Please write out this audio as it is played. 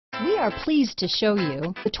We are pleased to show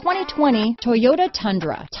you the 2020 Toyota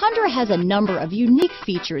Tundra. Tundra has a number of unique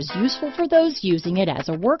features useful for those using it as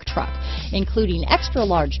a work truck, including extra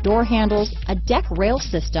large door handles, a deck rail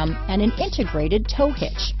system, and an integrated tow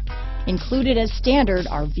hitch. Included as standard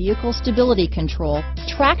are vehicle stability control,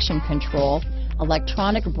 traction control,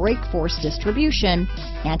 electronic brake force distribution,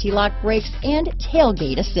 anti-lock brakes, and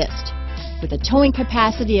tailgate assist. With a towing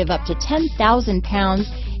capacity of up to 10,000 pounds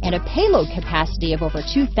and a payload capacity of over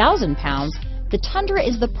 2,000 pounds, the Tundra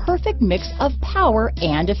is the perfect mix of power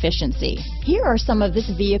and efficiency. Here are some of this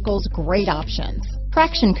vehicle's great options: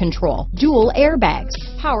 traction control, dual airbags,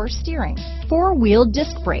 power steering, four-wheel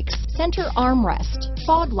disc brakes, center armrest,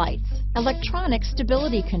 fog lights, electronic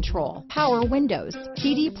stability control, power windows,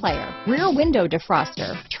 CD player, rear window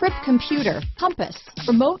defroster, trip computer, compass,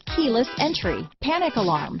 remote keyless entry, panic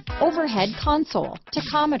alarm, overhead console,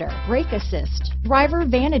 tachometer, brake assist, driver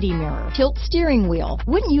vanity mirror, tilt steering wheel.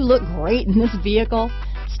 Wouldn't you look great in this vehicle?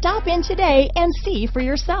 Stop in today and see for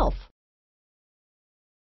yourself.